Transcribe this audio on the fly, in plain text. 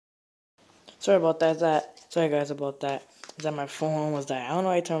Sorry about that. Sorry guys about that. Is that my phone almost died. I don't know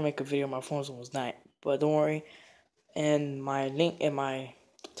why I trying to make a video. My phone's almost died. But don't worry. And my link in my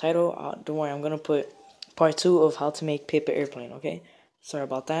title. Don't worry. I'm gonna put part 2 of how to make paper airplane. Okay. Sorry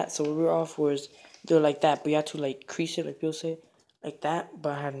about that. So we were off was do it like that, but you have to like crease it like people say, like that.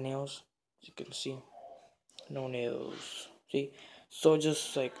 But I have nails. As you can see, no nails. See. So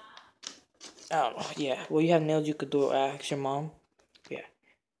just like I don't know. Yeah. Well, you have nails. You could do it. Ask your mom. Yeah.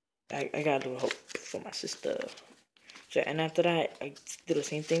 I got a little hope for my sister. So, and after that, I do the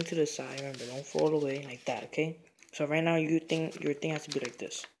same thing to the side. Remember, don't fall away like that, okay? So right now, your thing has to be like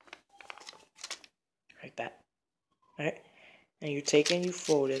this, like that, right? And you take and you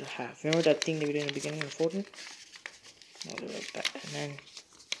fold it half. Remember that thing that we did in the beginning of folding? Fold it like that, and then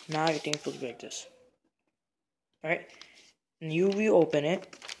now your thing's supposed to be like this, right? And you reopen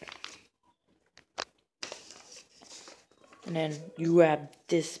it, and then you grab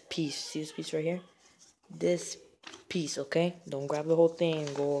this piece. See this piece right here? This piece, okay? Don't grab the whole thing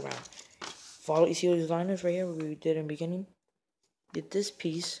and go around. Follow. You see those liners right here? What we did in the beginning. Get this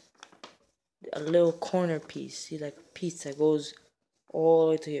piece. A little corner piece. See, like a piece that goes all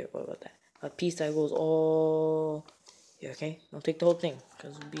the way to here. What about that? A piece that goes all here, okay? Don't take the whole thing,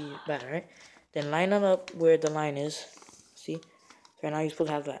 because it'll be bad, right? Then line it up where the line is. See? So now you're supposed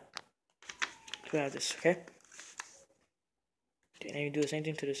to have that. So have this, okay? Okay, now you do the same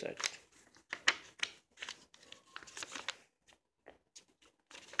thing to this side.